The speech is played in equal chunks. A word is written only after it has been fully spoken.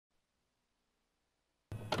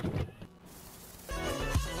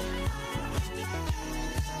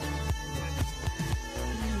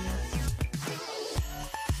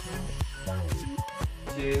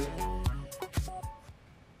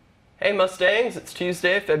Hey Mustangs, it's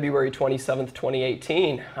Tuesday, February 27th,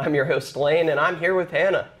 2018. I'm your host Lane, and I'm here with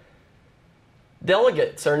Hannah.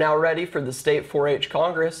 Delegates are now ready for the State 4-H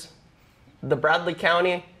Congress. The Bradley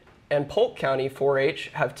County and Polk County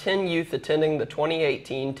 4-H have 10 youth attending the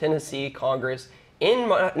 2018 Tennessee Congress in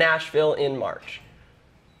Nashville in March.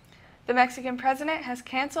 The Mexican president has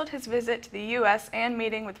canceled his visit to the U.S. and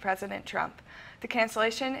meeting with President Trump. The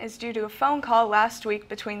cancellation is due to a phone call last week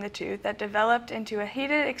between the two that developed into a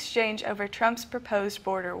heated exchange over Trump's proposed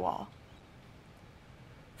border wall.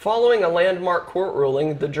 Following a landmark court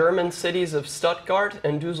ruling, the German cities of Stuttgart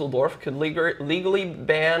and Dusseldorf could legally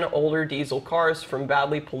ban older diesel cars from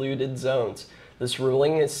badly polluted zones. This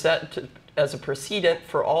ruling is set as a precedent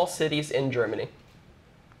for all cities in Germany.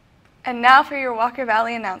 And now for your Walker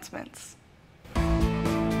Valley announcements.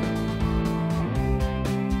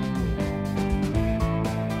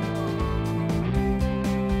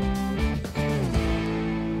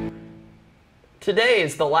 Today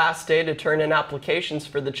is the last day to turn in applications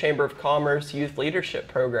for the Chamber of Commerce Youth Leadership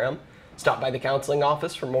Program. Stop by the counseling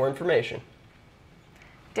office for more information.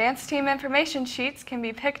 Dance team information sheets can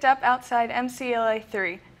be picked up outside MCLA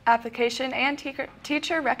 3. Application and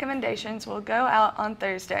teacher recommendations will go out on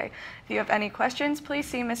Thursday. If you have any questions, please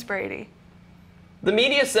see Ms. Brady. The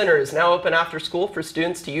Media Center is now open after school for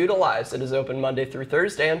students to utilize. It is open Monday through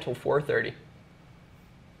Thursday until 4:30.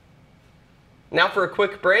 Now for a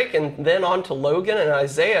quick break, and then on to Logan and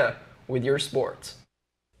Isaiah with your sports.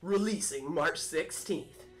 Releasing March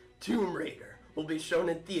 16th, Tomb Raider will be shown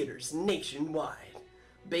in theaters nationwide.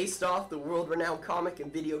 Based off the world-renowned comic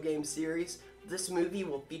and video game series, this movie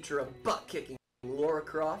will feature a butt-kicking Lara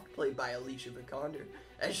Croft, played by Alicia Vikander,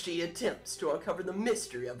 as she attempts to uncover the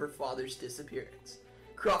mystery of her father's disappearance.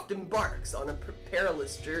 Croft embarks on a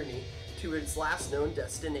perilous journey to its last known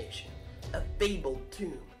destination, a fabled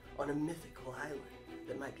tomb on a mythical island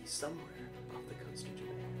that might be somewhere off the coast of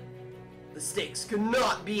Japan. The stakes could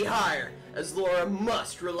not be higher, as Laura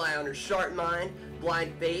must rely on her sharp mind,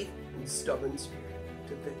 blind faith, and stubborn spirit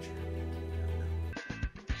to venture.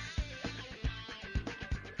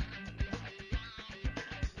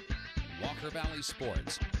 Walker Valley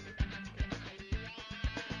Sports.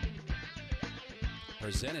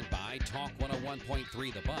 Presented by Talk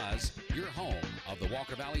 101.3 The Buzz, your home of the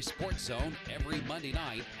Walker Valley Sports Zone every Monday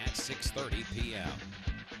night at 6:30 p.m.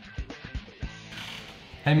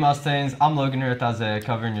 Hey Mustangs, I'm Logan here with Isaiah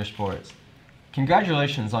covering your sports.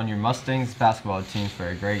 Congratulations on your Mustangs basketball team for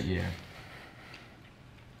a great year.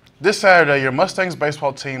 This Saturday, your Mustangs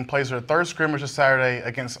baseball team plays their third scrimmage this Saturday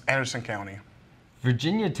against Anderson County.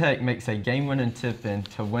 Virginia Tech makes a game-winning tip-in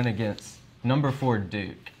to win against number 4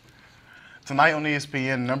 Duke. Tonight on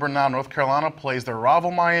ESPN, number 9 North Carolina plays their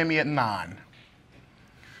rival Miami at 9.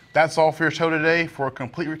 That's all for your show today. For a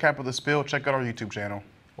complete recap of the Spill, check out our YouTube channel.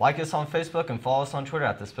 Like us on Facebook and follow us on Twitter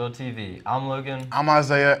at The Spill TV. I'm Logan. I'm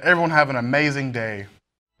Isaiah. Everyone have an amazing day.